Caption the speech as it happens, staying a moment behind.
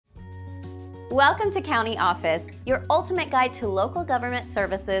Welcome to County Office, your ultimate guide to local government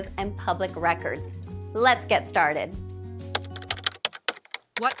services and public records. Let's get started.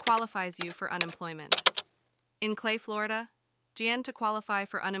 What qualifies you for unemployment? In Clay, Florida, to qualify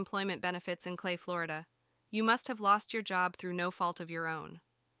for unemployment benefits in Clay, Florida, you must have lost your job through no fault of your own.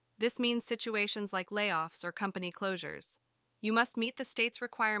 This means situations like layoffs or company closures. You must meet the state's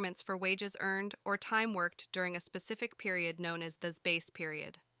requirements for wages earned or time worked during a specific period known as the base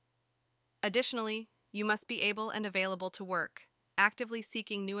period. Additionally, you must be able and available to work, actively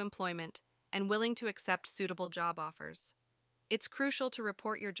seeking new employment, and willing to accept suitable job offers. It's crucial to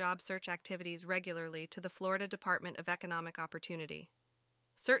report your job search activities regularly to the Florida Department of Economic Opportunity.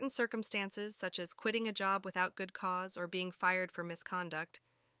 Certain circumstances, such as quitting a job without good cause or being fired for misconduct,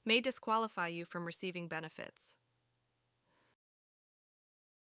 may disqualify you from receiving benefits.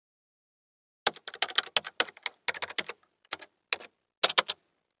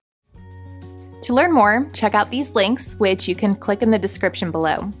 To learn more, check out these links, which you can click in the description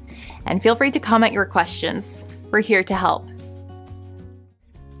below. And feel free to comment your questions. We're here to help.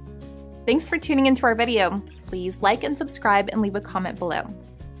 Thanks for tuning into our video. Please like and subscribe and leave a comment below.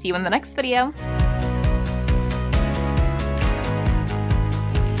 See you in the next video.